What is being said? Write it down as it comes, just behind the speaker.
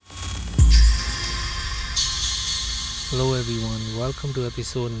Hello everyone, welcome to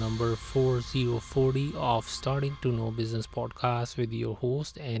episode number 4040 of Starting to Know Business podcast with your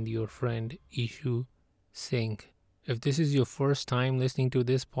host and your friend Ishu Singh. If this is your first time listening to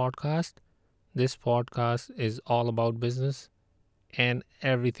this podcast is all about business and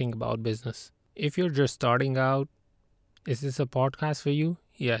everything about business. If you're just starting out, is this a podcast for you?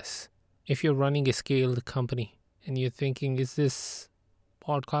 Yes. If you're running a scaled company and you're thinking, is this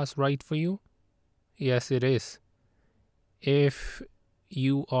podcast right for you? Yes, it is. If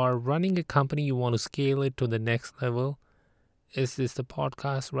you are running a company, you want to scale it to the next level, is this the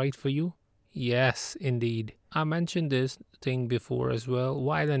podcast right for you? Yes, indeed. I mentioned this thing before as well.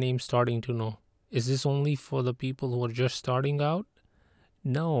 Why the name Starting to Know? Is this only for the people who are just starting out?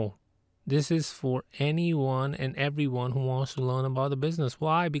 No. This is for anyone and everyone who wants to learn about the business.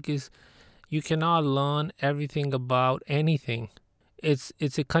 Why? Because you cannot learn everything about anything. It's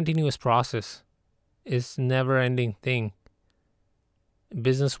a continuous process. It's never ending thing.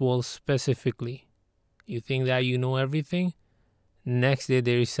 Business world specifically. You think that you know everything, next day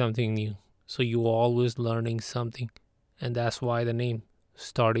there is something new. So you're always learning something. And that's why the name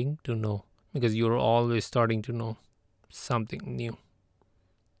Starting to Know. Because you're always starting to know something new.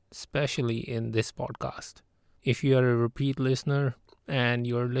 Especially in this podcast. If you are a repeat listener and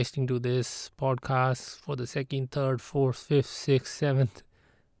you're listening to this podcast for the second, third, fourth, fifth, sixth, seventh,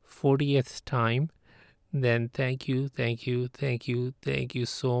 40th time, then thank you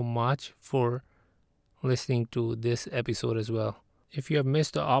so much for listening to this episode as well. If you have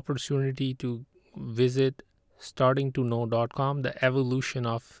missed the opportunity to visit startingtoknow.com, the evolution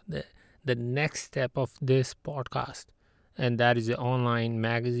of the next step of this podcast, and that is the online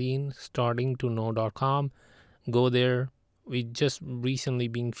magazine, startingtoknow.com. Go there. We just recently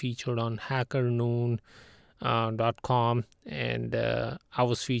been featured on hackernoon.com, and I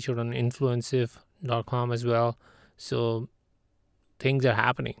was featured on influencive.com as well. So things are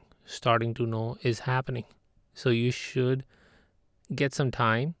happening. Starting to Know is happening. So you should get some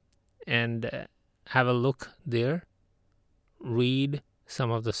time and have a look there. Read some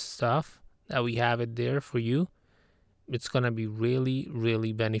of the stuff that we have it there for you. It's going to be really,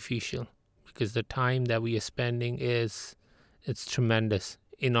 really beneficial because the time that we are spending it's tremendous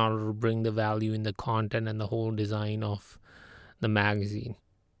in order to bring the value in the content and the whole design of the magazine.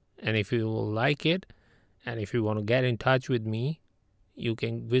 And if you will like it, and if you want to get in touch with me, you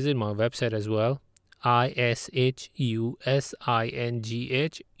can visit my website as well,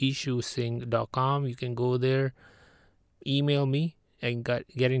 ishusingh.com. You can go there, email me, and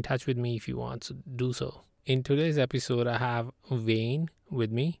get in touch with me if you want to do so. In today's episode, I have Wayne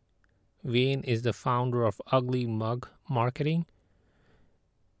with me. Wayne is the founder of Ugly Mug Marketing.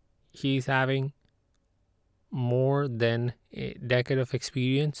 He's having more than a decade of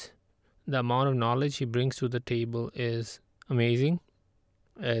experience. The amount of knowledge he brings to the table is amazing.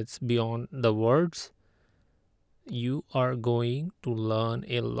 It's beyond the words. You are going to learn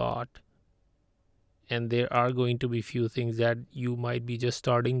a lot. And there are going to be few things that you might be just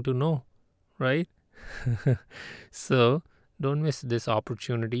starting to know, right? So don't miss this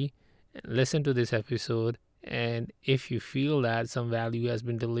opportunity. Listen to this episode. And if you feel that some value has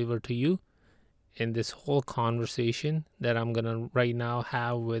been delivered to you in this whole conversation that I'm going to right now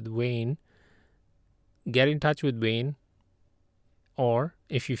have with Wayne, get in touch with Wayne. Or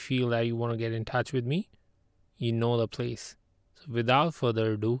if you feel that you want to get in touch with me, you know the place. So without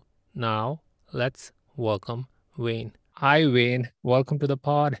further ado, now let's welcome Wayne. Hi, Wayne. Welcome to the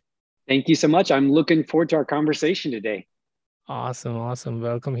pod. Thank you so much. I'm looking forward to our conversation today. Awesome.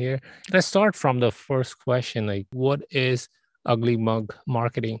 Welcome here. Let's start from the first question. Like, what is Ugly Mug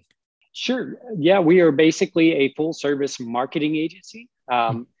Marketing? Sure. Yeah, we are basically a full service marketing agency.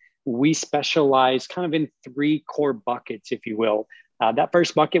 We specialize kind of in three core buckets, if you will. That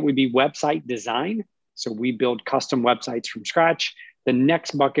first bucket would be website design. So we build custom websites from scratch. The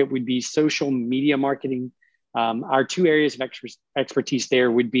next bucket would be social media marketing. Our two areas of expertise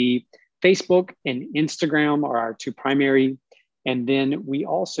there would be Facebook and Instagram are our two primary. And then we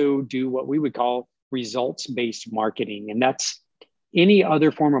also do what we would call results-based marketing. And that's any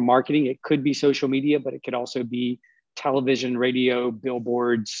other form of marketing. It could be social media, but it could also be television, radio,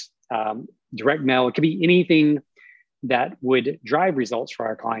 billboards, direct mail. It could be anything that would drive results for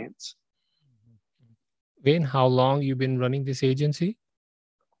our clients. Wayne, how long you been running this agency?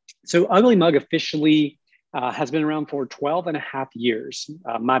 So Ugly Mug officially has been around for 12 and a half years.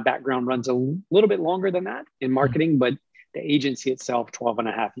 My background runs a little bit longer than that in marketing, but the agency itself, 12 and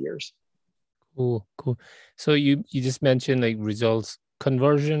a half years. Cool. So you just mentioned like results,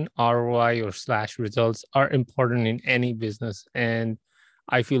 conversion, ROI or / results are important in any business. And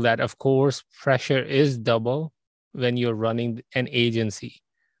I feel that of course pressure is double when you're running an agency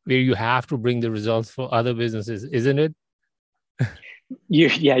where you have to bring the results for other businesses, isn't it?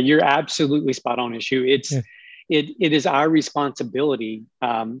 Yeah, you're absolutely spot on, issue. Yeah. It is our responsibility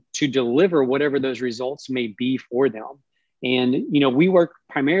to deliver whatever those results may be for them. And we work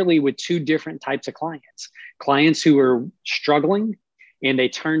primarily with two different types of clients: clients who are struggling, and they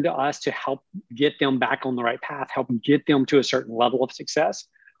turn to us to help get them back on the right path, help get them to a certain level of success.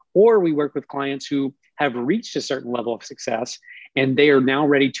 Or we work with clients who have reached a certain level of success, and they are now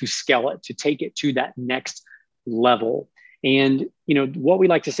ready to scale it, to take it to that next level. And what we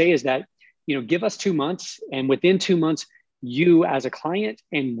like to say is that give us 2 months, and within 2 months, you as a client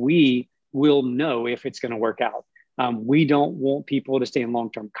and we will know if it's going to work out. We don't want people to stay in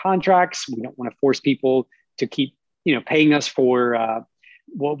long-term contracts. We don't want to force people to keep paying us for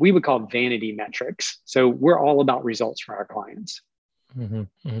what we would call vanity metrics. So we're all about results for our clients. Mm-hmm,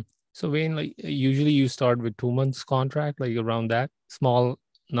 mm-hmm. So Wayne, like usually you start with 2 months contract, like around that small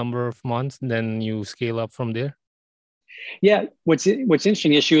number of months, and then you scale up from there. Yeah, what's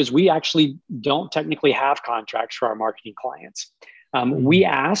interesting, issue is we actually don't technically have contracts for our marketing clients. We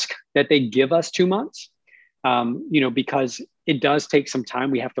ask that they give us 2 months, because it does take some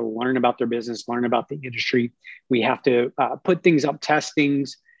time. We have to learn about their business, learn about the industry. We have to put things up, test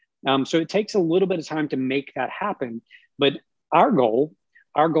things. So it takes a little bit of time to make that happen. But our goal,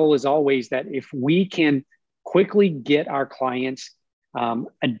 is always that if we can quickly get our clients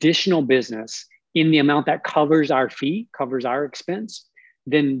additional business in the amount that covers our fee, covers our expense,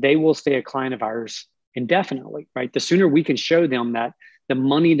 then they will stay a client of ours indefinitely, right? The sooner we can show them that the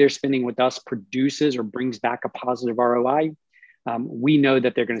money they're spending with us produces or brings back a positive ROI, we know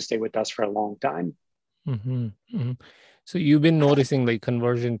that they're going to stay with us for a long time. Mm-hmm, mm-hmm. So you've been noticing like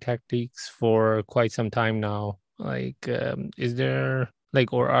conversion tactics for quite some time now. Like, is there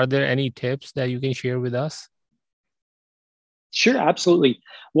like, or are there any tips that you can share with us? Sure, absolutely.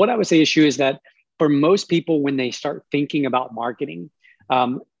 What I would say, issue, is that for most people, when they start thinking about marketing,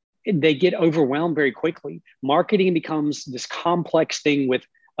 they get overwhelmed very quickly. Marketing becomes this complex thing with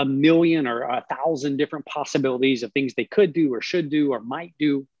a million or 1,000 different possibilities of things they could do or should do or might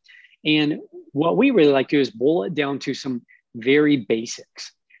do. And what we really like to do is boil it down to some very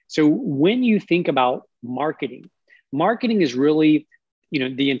basics. So when you think about marketing, marketing is really,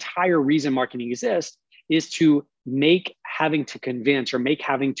 the entire reason marketing exists is to make having to convince or make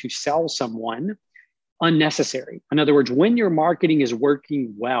having to sell someone unnecessary. In other words, when your marketing is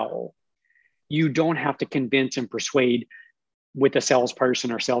working well, you don't have to convince and persuade with a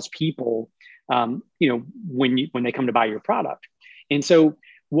salesperson or salespeople, when they come to buy your product. And so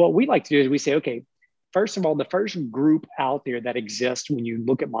what we like to do is we say, okay, first of all, the first group out there that exists when you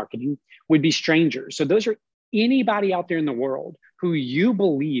look at marketing would be strangers. So those are anybody out there in the world who you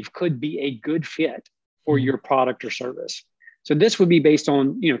believe could be a good fit for your product or service. So this would be based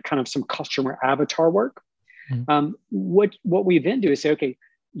on, kind of some customer avatar work. What we then do is say, okay,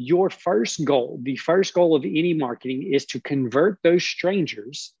 your first goal, the first goal of any marketing is to convert those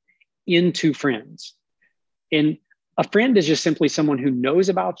strangers into friends. And a friend is just simply someone who knows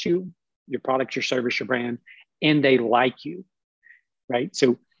about you, your product, your service, your brand, and they like you, right?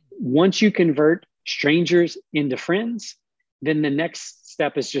 So once you convert strangers into friends, then the next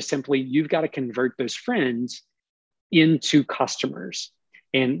step is just simply you've got to convert those friends into customers.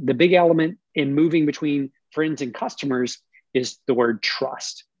 And the big element in moving between friends and customers is the word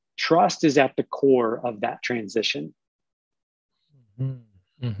trust. Trust is at the core of that transition.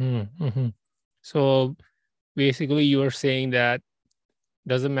 Mm-hmm, mm-hmm. So basically, you are saying that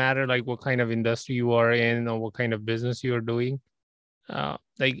doesn't matter like what kind of industry you are in or what kind of business you are doing.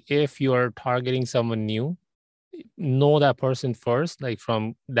 Like if you are targeting someone new, know that person first, like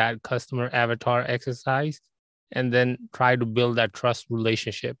from that customer avatar exercise, and then try to build that trust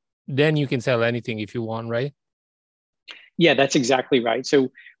relationship. Then you can sell anything if you want, right? Yeah, that's exactly right.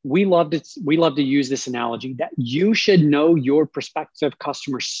 So we love to use this analogy that you should know your prospective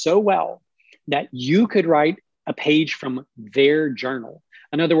customer so well that you could write a page from their journal.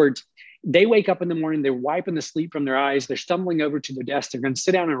 In other words, they wake up in the morning, they're wiping the sleep from their eyes, they're stumbling over to their desk, they're going to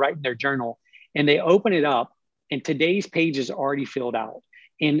sit down and write in their journal, and they open it up, and today's page is already filled out.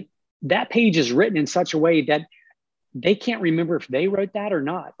 And that page is written in such a way that they can't remember if they wrote that or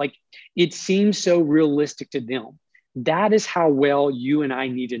not. Like, it seems so realistic to them. That is how well you and I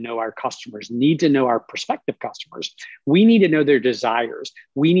need to know our customers, need to know our prospective customers. We need to know their desires.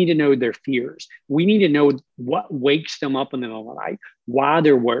 We need to know their fears. We need to know what wakes them up in the middle of the night, why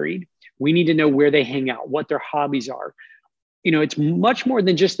they're worried. We need to know where they hang out, what their hobbies are. It's much more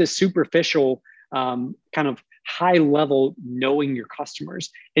than just this superficial kind of high level knowing your customers.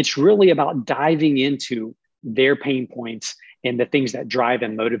 It's really about diving into their pain points and the things that drive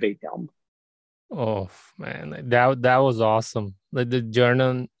and motivate them. Oh man, that was awesome. Like the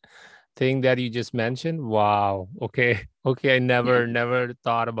journal thing that you just mentioned. Wow. Okay. Okay. I never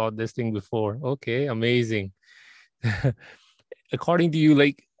thought about this thing before. Okay. Amazing. According to you,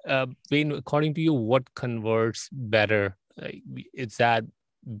 like Wayne, according to you, what converts better? Like, is that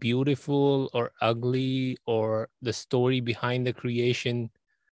beautiful or ugly, or the story behind the creation?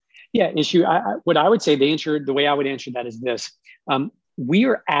 Yeah, issue. What I would say, the way I would answer that is this: we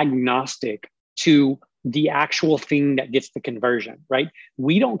are agnostic to the actual thing that gets the conversion, right?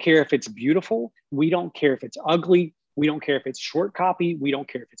 We don't care if it's beautiful. We don't care if it's ugly. We don't care if it's short copy. We don't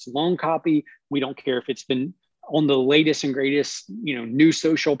care if it's long copy. We don't care if it's been on the latest and greatest, new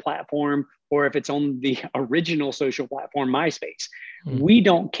social platform, or if it's on the original social platform, MySpace. We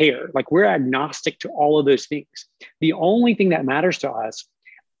don't care. Like, we're agnostic to all of those things. The only thing that matters to us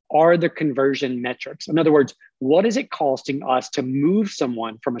are the conversion metrics. In other words, what is it costing us to move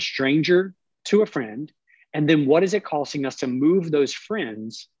someone from a stranger to a friend? And then what is it costing us to move those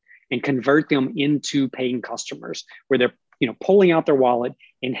friends and convert them into paying customers, where they're pulling out their wallet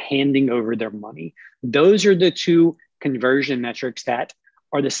and handing over their money? Those are the two conversion metrics that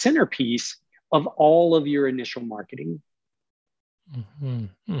are the centerpiece of all of your initial marketing. Mm-hmm.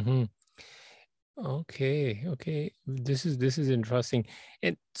 Mm-hmm. Okay. This is interesting.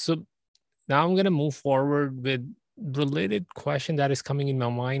 And so now I'm gonna move forward with related question that is coming in my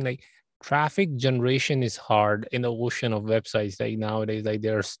mind. Like, traffic generation is hard in the ocean of websites. Like nowadays, like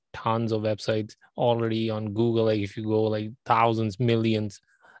there's tons of websites already on Google. Like if you go like thousands, millions.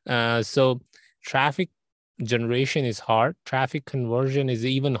 So traffic generation is hard. Traffic conversion is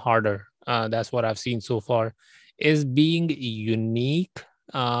even harder. That's what I've seen so far. Is being unique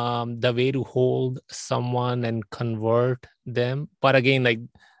the way to hold someone and convert them? But again, like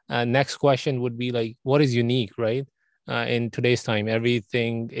next question would be like, what is unique, right? In today's time,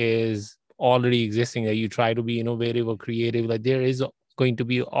 everything is already existing. That you try to be innovative or creative, like there is going to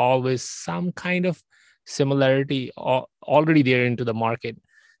be always some kind of similarity already there into the market.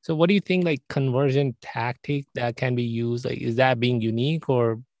 So what do you think, like conversion tactic that can be used? Like, is that being unique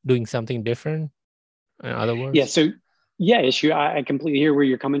or doing something different? In other Yeah. words? So, yeah, issue. I completely hear where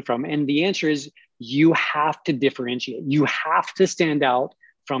you're coming from. And the answer is, you have to differentiate. You have to stand out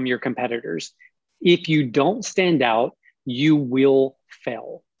from your competitors. If you don't stand out, you will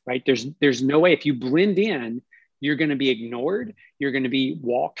fail, right? There's no way. If you blend in, you're going to be ignored. You're going to be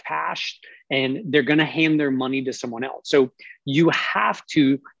walked past, and they're going to hand their money to someone else. So you have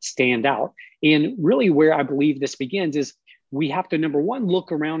to stand out. And really, where I believe this begins is, we have to, number one,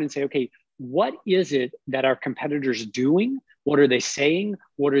 look around and say, okay, what is it that our competitors are doing? What are they saying?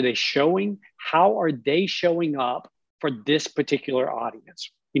 What are they showing? How are they showing up for this particular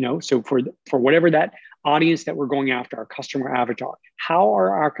audience? So for whatever that audience that we're going after, our customer avatar, how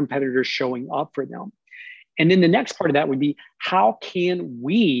are our competitors showing up for them? And then the next part of that would be, how can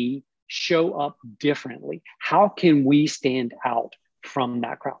we show up differently? How can we stand out from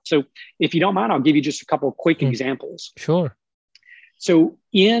that crowd? So if you don't mind, I'll give you just a couple of quick examples. Sure. So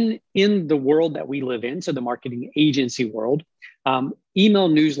in the world that we live in, so the marketing agency world, email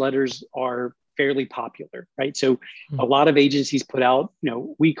newsletters are fairly popular, right? So a lot of agencies put out,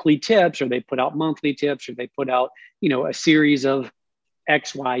 weekly tips, or they put out monthly tips, or they put out, a series of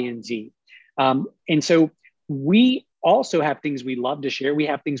X, Y, and Z. And so we also have things we love to share. We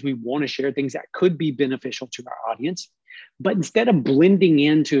have things we want to share, things that could be beneficial to our audience. But instead of blending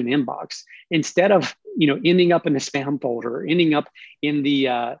into an inbox, instead of ending up in the spam folder, ending up in the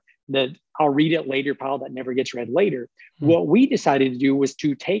I'll read it later pile that never gets read later, what we decided to do was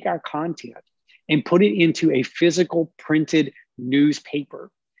to take our content and put it into a physical printed newspaper.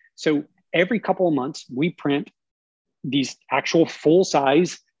 So every couple of months, we print these actual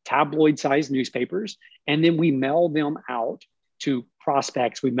full-size, tabloid-sized newspapers, and then we mail them out to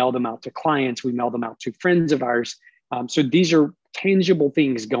prospects, we mail them out to clients, we mail them out to friends of ours. So these are tangible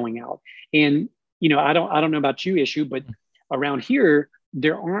things going out. And I don't know about you, Issue, but around here,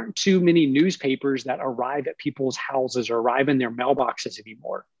 there aren't too many newspapers that arrive at people's houses or arrive in their mailboxes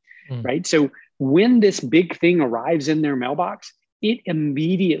anymore, right? So when this big thing arrives in their mailbox, it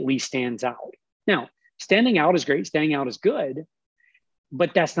immediately stands out. Now, standing out is great, standing out is good,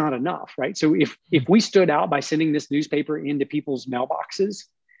 but that's not enough, right? So if we stood out by sending this newspaper into people's mailboxes,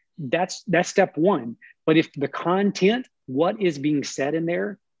 that's step one. But if the content, what is being said in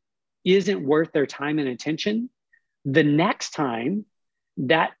there, isn't worth their time and attention, the next time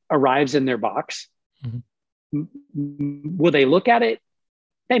that arrives in their box, will they look at it?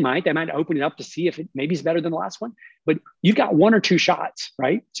 They might open it up to see if it maybe is better than the last one, but you've got one or two shots,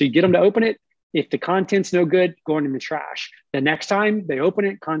 right? So you get them to open it, If the content's no good, going in the trash. The next time they open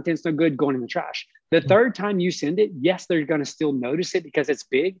it, content's no good, going in the trash. The third time you send it, yes, they're going to still notice it because it's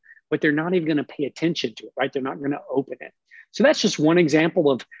big, but they're not even going to pay attention to it, right? They're not going to open it. So that's just one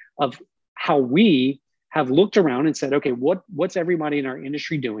example of how we have looked around and said, okay, what's everybody in our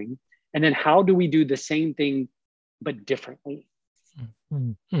industry doing? And then how do we do the same thing, but differently?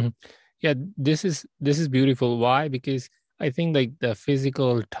 Mm-hmm. Yeah, this is beautiful. Why? Because I think like the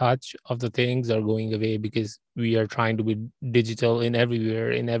physical touch of the things are going away because we are trying to be digital in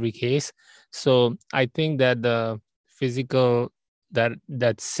everywhere, in every case. So I think that the physical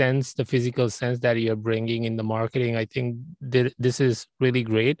the physical sense that you're bringing in the marketing, I think this is really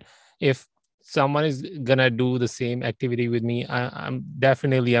great. If someone is gonna do the same activity with me, I'm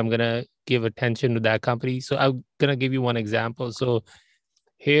definitely I'm gonna give attention to that company. So I'm gonna give you one example. So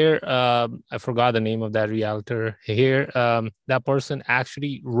here, I forgot the name of that realtor. Here, that person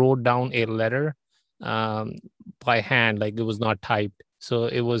actually wrote down a letter um, by hand, like it was not typed. So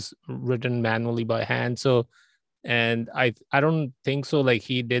it was written manually by hand. So, and I don't think so. Like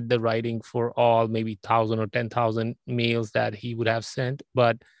he did the writing for all maybe 1,000 or 10,000 mails that he would have sent.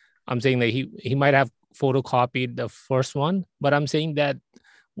 But I'm saying that he might have photocopied the first one. But I'm saying that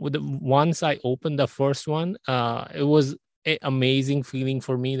once I opened the first one, it was a amazing feeling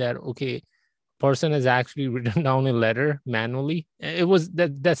for me that okay, person has actually written down a letter manually. It was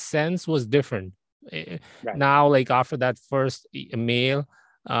that sense was different. Right. Now, like after that first mail,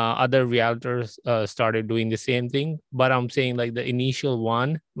 other realtors started doing the same thing. But I'm saying like the initial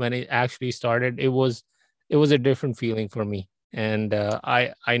one when it actually started, it was a different feeling for me. And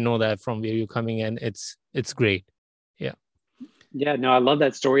I know that from where you're coming in, it's great. Yeah. Yeah, no, I love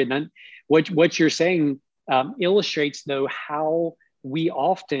that story. And then what you're saying illustrates though how we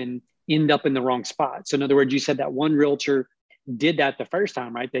often end up in the wrong spot. So in other words, you said that one realtor did that the first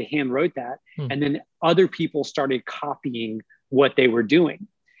time, right? They hand wrote that, and then other people started copying what they were doing.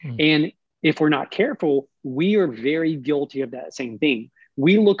 And if we're not careful, we are very guilty of that same thing.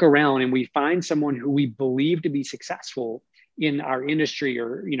 We look around and we find someone who we believe to be successful in our industry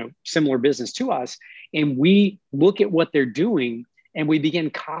or similar business to us, and we look at what they're doing and we begin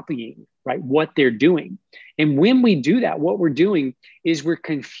copying, right, what they're doing. And when we do that, what we're doing is we're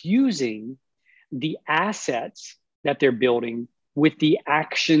confusing the assets that they're building with the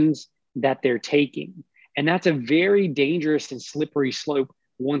actions that they're taking. And that's a very dangerous and slippery slope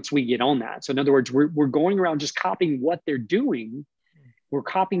once we get on that. So in other words, we're going around just copying what they're doing. We're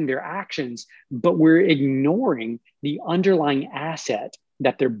copying their actions, but we're ignoring the underlying asset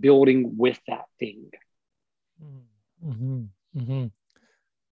that they're building with that thing. Mm-hmm. Mm-hmm.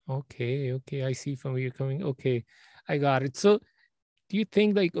 Okay, I see from where you're coming. Okay, I got it. So do you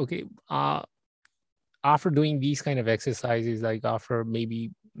think like, okay, after doing these kind of exercises, like after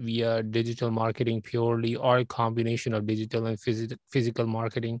maybe via digital marketing purely or a combination of digital and physical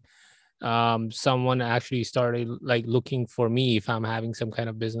marketing, someone actually started like looking for me if I'm having some kind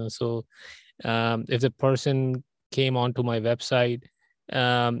of business. So if the person came onto my website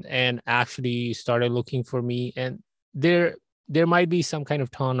and actually started looking for me, and there might be some kind of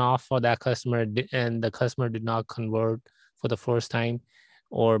turn off for that customer, and the customer did not convert for the first time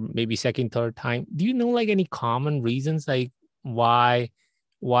or maybe second, third time. Do you know like any common reasons like why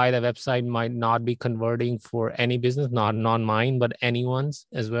the website might not be converting for any business, not mine, but anyone's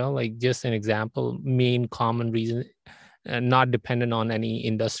as well? Like just an example, main common reason, not dependent on any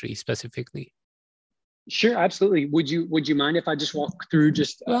industry specifically. Sure, absolutely. Would you mind if I just walk through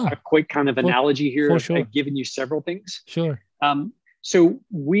just Yeah, a quick kind of for, analogy here for of sure. giving you several things? Sure. So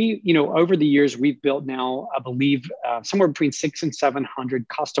we, over the years, we've built now, I believe, somewhere between 600 and 700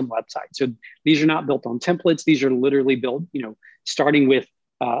 custom websites. So these are not built on templates. These are literally built, starting with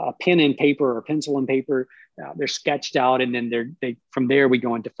a pen and paper or pencil and paper. They're sketched out, and then they from there we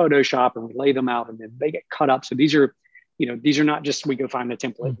go into Photoshop and we lay them out, and then they get cut up. So these are not just we go find the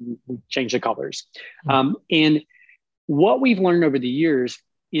template and we change the colors. And what we've learned over the years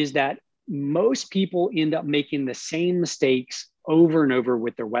is that most people end up making the same mistakes over and over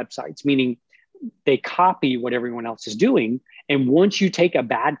with their websites, meaning they copy what everyone else is doing. And once you take a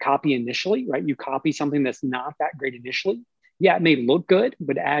bad copy initially, right, you copy something that's not that great initially. Yeah, it may look good,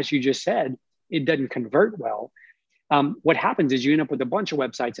 but as you just said, it doesn't convert well. What happens is you end up with a bunch of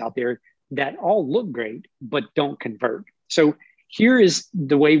websites out there that all look great, but don't convert. So here is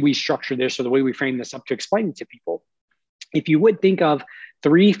the way we structure this, or the way we frame this up to explain it to people. If you would think of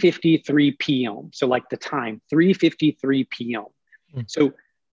 3:53 p.m., so like the time, 3:53 p.m. So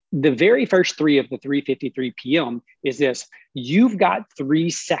the very first three of the 3:53 p.m. is this: you've got 3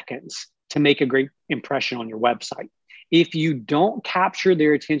 seconds to make a great impression on your website. If you don't capture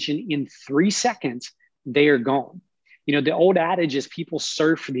their attention in 3 seconds, they are gone. You know, the old adage is people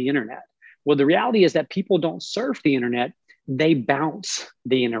surf the internet. Well, the reality is that people don't surf the internet, they bounce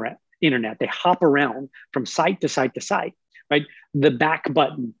the internet. They hop around from site to site to site, right? The back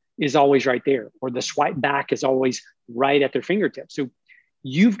button is always right there, or the swipe back is always right at their fingertips. So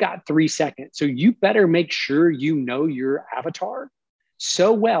you've got 3 seconds. So you better make sure you know your avatar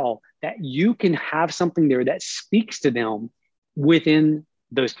so well that you can have something there that speaks to them within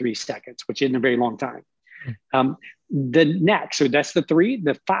those 3 seconds, which isn't a very long time. The next, so that's the 3,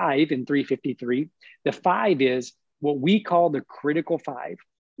 the 5 in 353. The 5 is what we call the critical 5.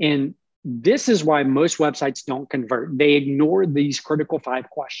 And this is why most websites don't convert. They ignore these critical 5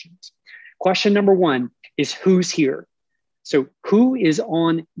 questions. Question number 1 is who's here? So who is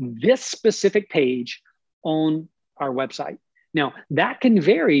on this specific page on our website? Now, that can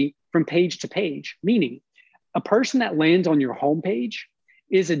vary from page to page, meaning a person that lands on your homepage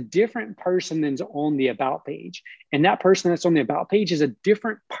is a different person than's on the about page. And that person that's on the about page is a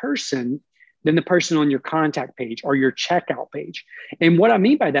different person than the person on your contact page or your checkout page. And what I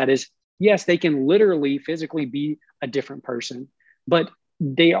mean by that is, yes, they can literally physically be a different person, but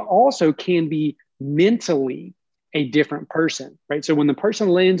they also can be mentally a different person, right? So when the person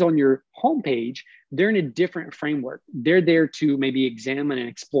lands on your homepage, they're in a different framework. They're there to maybe examine and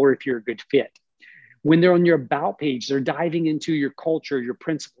explore if you're a good fit. When they're on your about page, they're diving into your culture, your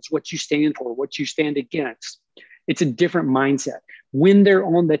principles, what you stand for, what you stand against. It's a different mindset. When they're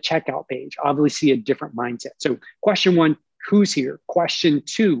on the checkout page, obviously a different mindset. So question 1, who's here? Question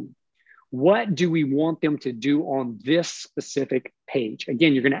 2, what do we want them to do on this specific page?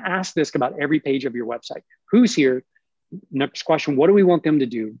 Again, you're going to ask this about every page of your website. Who's here? Next question, what do we want them to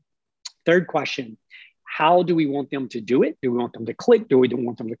do? Third question, how do we want them to do it? Do we want them to click? Do we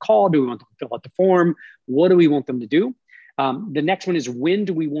want them to call? Do we want them to fill out the form? What do we want them to do? The next one is when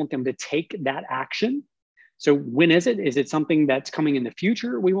do we want them to take that action? So when is it? Is it something that's coming in the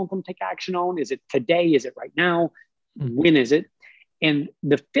future we want them to take action on? Is it today? Is it right now? When is it? And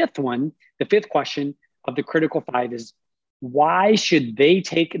the fifth one, the fifth question of the critical 5 is why should they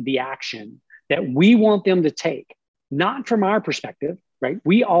take the action that we want them to take? Not from our perspective, right?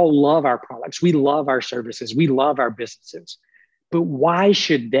 We all love our products. We love our services. We love our businesses. But why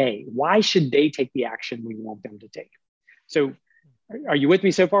should they? Why should they take the action we want them to take? So are you with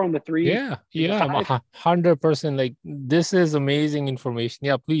me so far on the 3? Yeah, I'm 100%. Like, this is amazing information.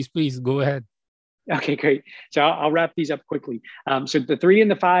 Yeah, please go ahead. Okay, great. So I'll wrap these up quickly. So the 3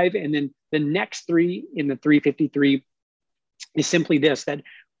 and the 5, and then the next 3 in the 353 is simply this, that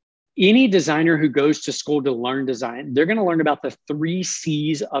any designer who goes to school to learn design, they're going to learn about the 3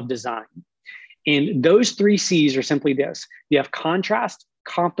 C's of design. And those 3 C's are simply this. You have contrast,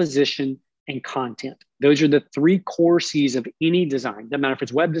 composition, and content. Those are the 3 core C's of any design. Doesn't matter if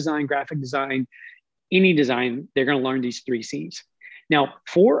it's web design, graphic design, any design, they're going to learn these 3 C's. Now,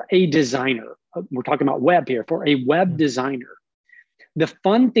 for a designer, we're talking about web here, for a web designer, the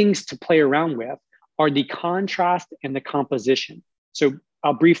fun things to play around with are the contrast and the composition. So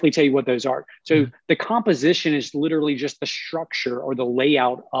I'll briefly tell you what those are. So the composition is literally just the structure or the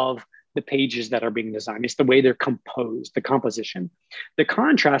layout of the pages that are being designed. It's the way they're composed, the composition. The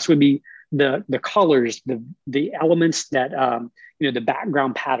contrast would be the colors, the elements that, the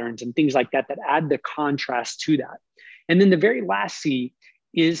background patterns and things like that, that add the contrast to that. And then the very last C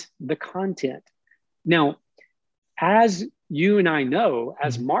is the content. Now, as you and I know,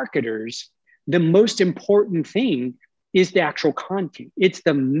 as marketers, the most important thing is the actual content. It's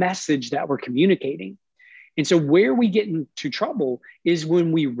the message that we're communicating. And so where we get into trouble is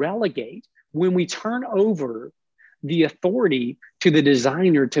when we relegate, when we turn over the authority to the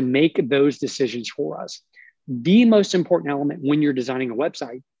designer to make those decisions for us. The most important element when you're designing a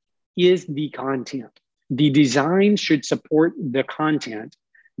website is the content. The design should support the content,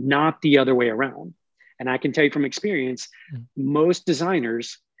 not the other way around. And I can tell you from experience, most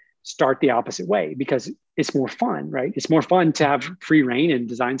designers start the opposite way because it's more fun, right? It's more fun to have free reign and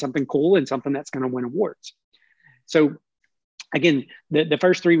design something cool and something that's going to win awards. So again, the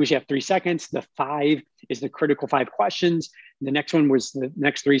first 3 was you have 3 seconds. The 5 is the critical 5 questions. The next one was the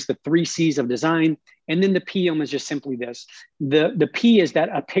next 3 is the 3 C's of design. And then the PM is just simply this. The P is that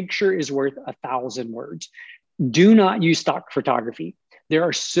a picture is worth 1,000 words. Do not use stock photography. There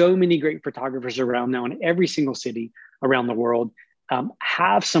are so many great photographers around now in every single city around the world.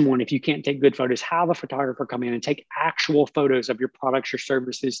 Have someone, if you can't take good photos, have a photographer come in and take actual photos of your products, your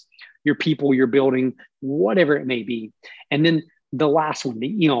services, your people, your building, whatever it may be. And then the last one,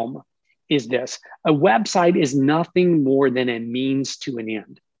 the EOM, is this. A website is nothing more than a means to an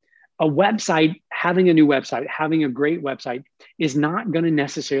end. a website, having a new website, having a great website is not going to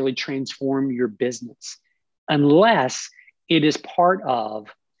necessarily transform your business unless it is part of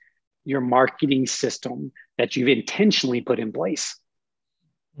your marketing system that you've intentionally put in place.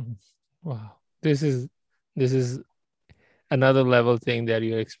 Wow. This is another level thing that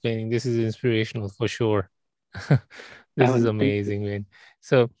you're explaining. This is inspirational for sure. This is Thank you. amazing, man.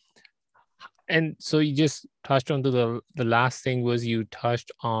 So, and so you just touched on to the last thing was you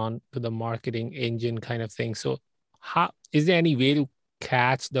touched on to the marketing engine kind of thing. So, how is there any way to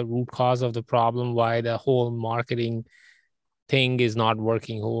catch the root cause of the problem? Why the whole marketing thing is not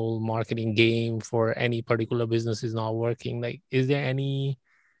working? Whole marketing game for any particular business is not working. Like, is there any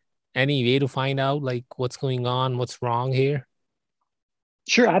way to find out like what's going on, what's wrong here?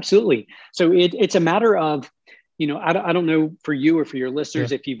 Sure, absolutely. So it's a matter of, I don't know for you or for your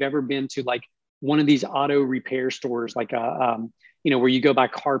listeners Yeah, if you've ever been to like one of these auto repair stores, like where you go buy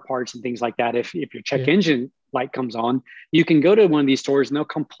car parts and things like that. If your check yeah, engine light comes on, you can go to one of these stores and they'll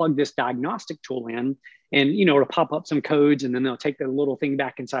come plug this diagnostic tool in, and it'll pop up some codes, and then they'll take the little thing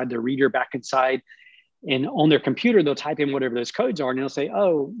back inside the reader back inside, and on their computer they'll type in whatever those codes are, and they'll say,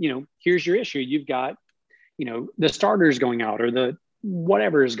 oh, here's your issue. You've got the starter is going out, or the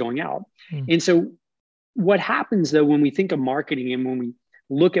whatever is going out. mm, And so what happens though when we think of marketing, and when we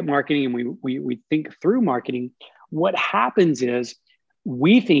look at marketing, and we think through marketing, what happens is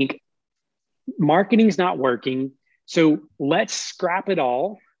we think marketing's not working, so let's scrap it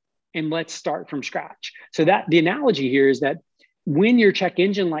all and let's start from scratch. So that the analogy here is that when your check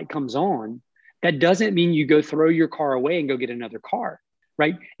engine light comes on, that doesn't mean you go throw your car away and go get another car,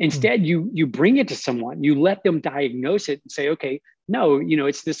 right? mm, Instead, you bring it to someone, you let them diagnose it and say, okay, no,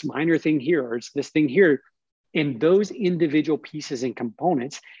 it's this minor thing here, or it's this thing here. And those individual pieces and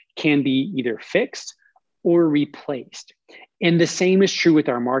components can be either fixed or replaced. And the same is true with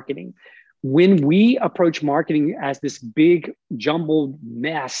our marketing. When we approach marketing as this big jumbled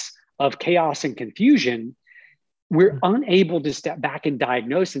mess of chaos and confusion, we're mm, unable to step back and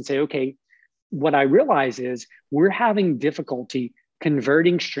diagnose and say, okay, what I realize is we're having difficulty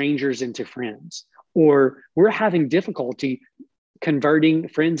converting strangers into friends, or we're having difficulty converting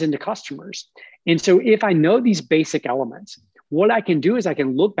friends into customers. And so if I know these basic elements, what I can do is I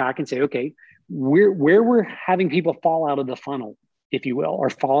can look back and say, okay, where we're having people fall out of the funnel, if you will,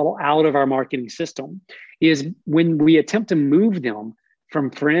 or fall out of our marketing system, is when we attempt to move them from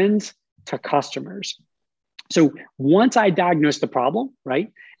friends to customers. So once I diagnose the problem,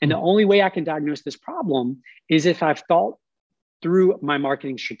 right? And the mm, only way I can diagnose this problem is if I've thought through my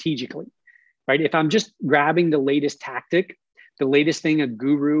marketing strategically, right? If I'm just grabbing the latest tactic, the latest thing a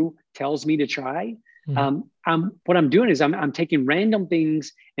guru tells me to try, mm, what I'm doing is I'm taking random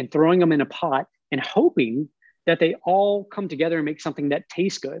things and throwing them in a pot and hoping that they all come together and make something that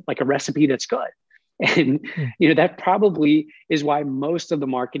tastes good, like a recipe that's good. And mm, that probably is why most of the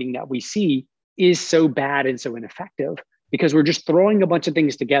marketing that we see is so bad and so ineffective, because we're just throwing a bunch of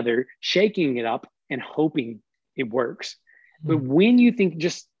things together, shaking it up, and hoping it works. But mm, when you think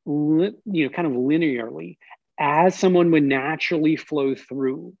just kind of linearly, as someone would naturally flow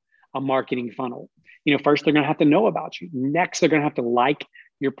through a marketing funnel, first they're going to have to know about you. Next, they're going to have to like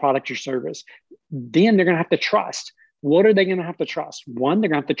your product or service. Then they're going to have to trust. What are they going to have to trust? One, they're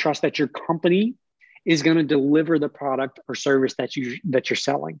going to have to trust that your company is going to deliver the product or service that you're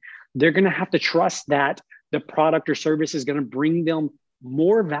selling. They're going to have to trust that the product or service is going to bring them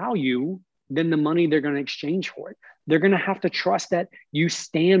more value than the money they're going to exchange for it. They're going to have to trust that you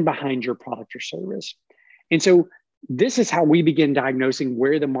stand behind your product or service. And so this is how we begin diagnosing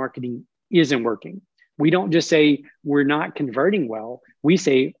where the marketing isn't working. We don't just say we're not converting well. We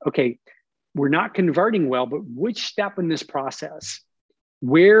say, okay, we're not converting well, but which step in this process,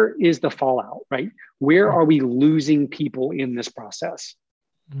 where is the fallout, right? Where are we losing people in this process?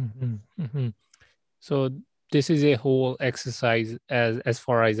 mm, mm. So this is a whole exercise, as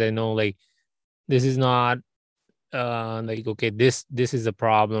far as I know. Like, this is not like, okay, this is a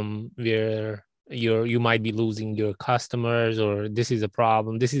problem where you might be losing your customers, or this is a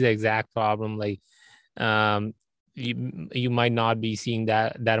problem, this is the exact problem. Like, um you might not be seeing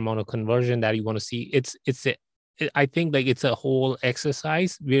that amount of conversion that you want to see. I think like it's a whole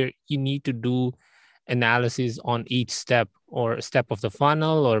exercise where you need to do analysis on each step, or step of the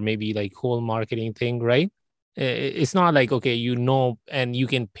funnel, or maybe like whole marketing thing, right? It's not like, okay, and you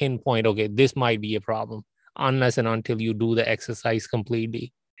can pinpoint, okay, this might be a problem, unless and until you do the exercise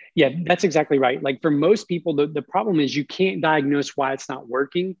completely. Yeah, that's exactly right. Like for most people, the problem is you can't diagnose why it's not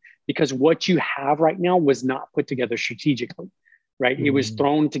working, because what you have right now was not put together strategically, right? It was Mm,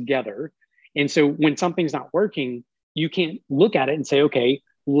 thrown together. And so when something's not working, you can't look at it and say, okay,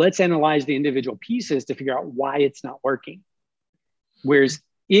 let's analyze the individual pieces to figure out why it's not working. Whereas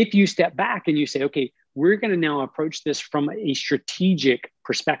if you step back and you say, okay, we're going to now approach this from a strategic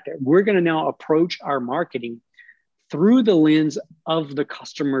perspective. We're going to now approach our marketing through the lens of the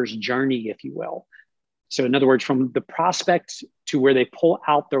customer's journey, if you will. So in other words, from the prospects to where they pull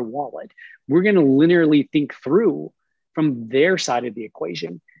out their wallet, we're going to linearly think through from their side of the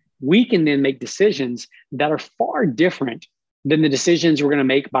equation. We can then make decisions that are far different than the decisions we're going to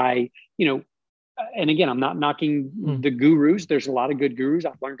make by, and again, I'm not knocking the gurus. There's a lot of good gurus.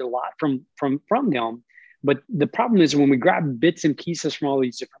 I've learned a lot from them. But the problem is when we grab bits and pieces from all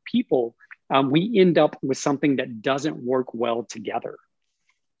these different people, we end up with something that doesn't work well together.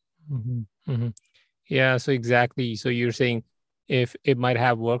 Mm-hmm. Mm-hmm. Yeah, so exactly. So you're saying if it might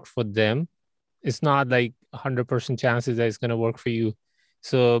have worked for them, it's not like 100% chances that it's going to work for you.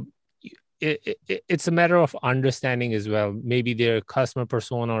 So it's a matter of understanding as well. Maybe their customer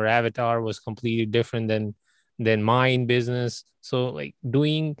persona or avatar was completely different than mine business. So like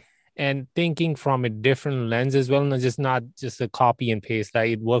doing and thinking from a different lens as well, not just a copy and paste.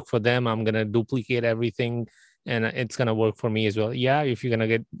 Like it worked for them, I'm going to duplicate everything and it's going to work for me as well. Yeah, if you're going to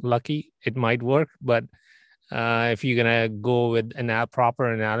get lucky, it might work. But if you're going to go with a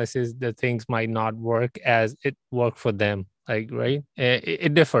proper analysis, the things might not work as it worked for them. Like, right?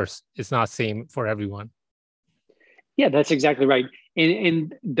 It differs. It's not same for everyone. Yeah, that's exactly right.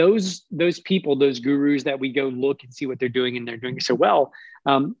 And those people, those gurus that we go look and see what they're doing and they're doing it so well,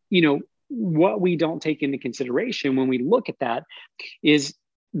 what we don't take into consideration when we look at that is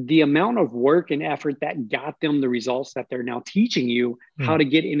the amount of work and effort that got them the results that they're now teaching you how to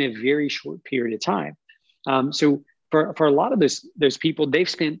get in a very short period of time. So for a lot of those people, they've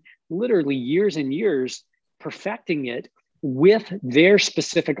spent literally years and years perfecting it with their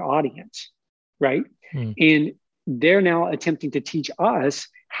specific audience, right? And they're now attempting to teach us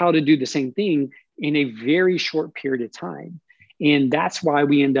how to do the same thing in a very short period of time. And that's why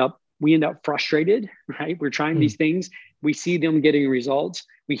we end up frustrated, right? We're trying these things. We see them getting results.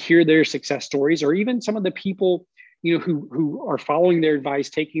 We hear their success stories, or even some of the people, who are following their advice,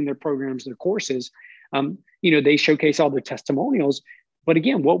 taking their programs, their courses, they showcase all their testimonials. But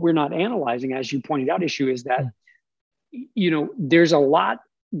again, what we're not analyzing, as you pointed out, Issue, is that there's a lot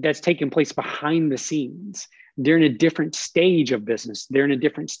that's taking place behind the scenes. They're in a different stage of business. They're in a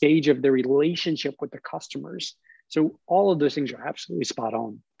different stage of their relationship with the customers. So all of those things are absolutely spot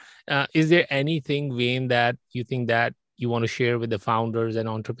on. Is there anything, Wayne, that you think that you want to share with the founders and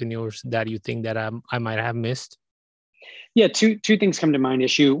entrepreneurs that you think that I might have missed? Yeah, two things come to mind,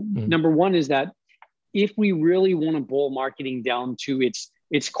 Issue. Number one is that if we really want to boil marketing down to its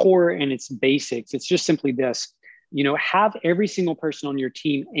core and its basics, it's just simply this. Have every single person on your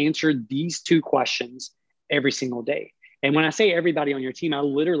team answer these two questions every single day. And when I say everybody on your team, I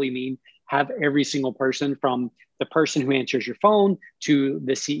literally mean have every single person, from the person who answers your phone to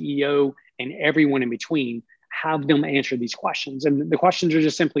the CEO and everyone in between, have them answer these questions. And the questions are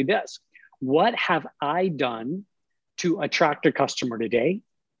just simply this: what have I done to attract a customer today?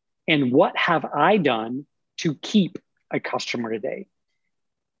 And what have I done to keep a customer today?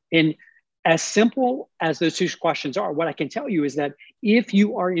 And as simple as those two questions are, what I can tell you is that if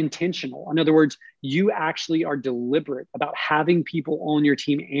you are intentional, in other words, you actually are deliberate about having people on your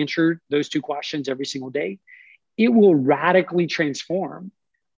team answer those two questions every single day, it will radically transform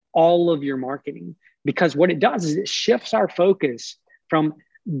all of your marketing. Because what it does is it shifts our focus from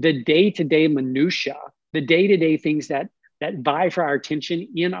the day-to-day minutia, the day-to-day things that vie for our attention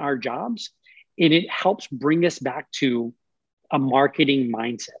in our jobs, and it helps bring us back to a marketing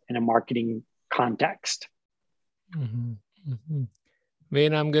mindset and a marketing context.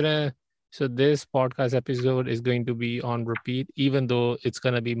 Wayne, so this podcast episode is going to be on repeat, even though it's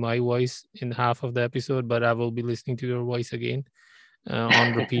going to be my voice in half of the episode, but I will be listening to your voice again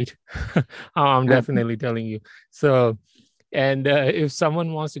on repeat. I'm definitely telling you. So, and if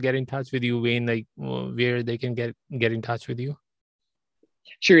someone wants to get in touch with you, Wayne, like where they can get in touch with you?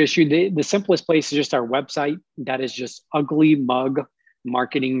 Sure, Issue. The simplest place is just our website. That is just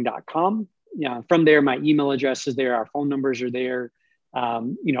uglymugmarketing.com. From there, my email address is there. Our phone numbers are there.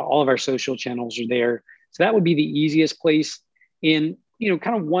 All of our social channels are there. So that would be the easiest place. And,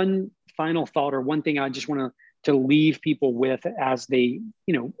 kind of one final thought, or one thing I just want to leave people with as they're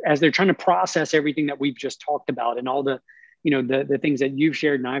trying to process everything that we've just talked about and all the things that you've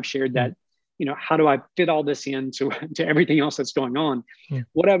shared and I've shared, that how do I fit all this into to everything else that's going on?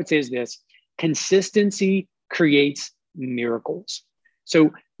 What I would say is this: consistency creates miracles.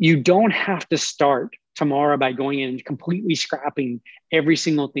 So you don't have to start tomorrow by going in and completely scrapping every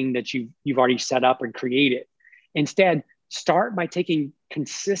single thing that you've already set up and created. Instead, Start by taking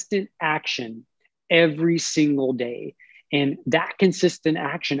consistent action every single day. And that consistent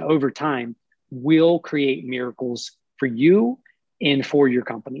action over time will create miracles for you and for your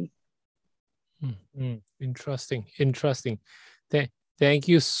company. Interesting. Thank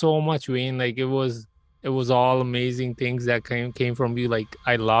you so much, Wayne. Like it was all amazing things that came from you. Like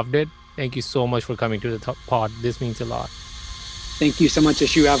I loved it. Thank you so much for coming to the pod. This means a lot. Thank you so much,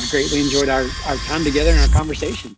 Ishu. I've greatly enjoyed our time together and our conversation.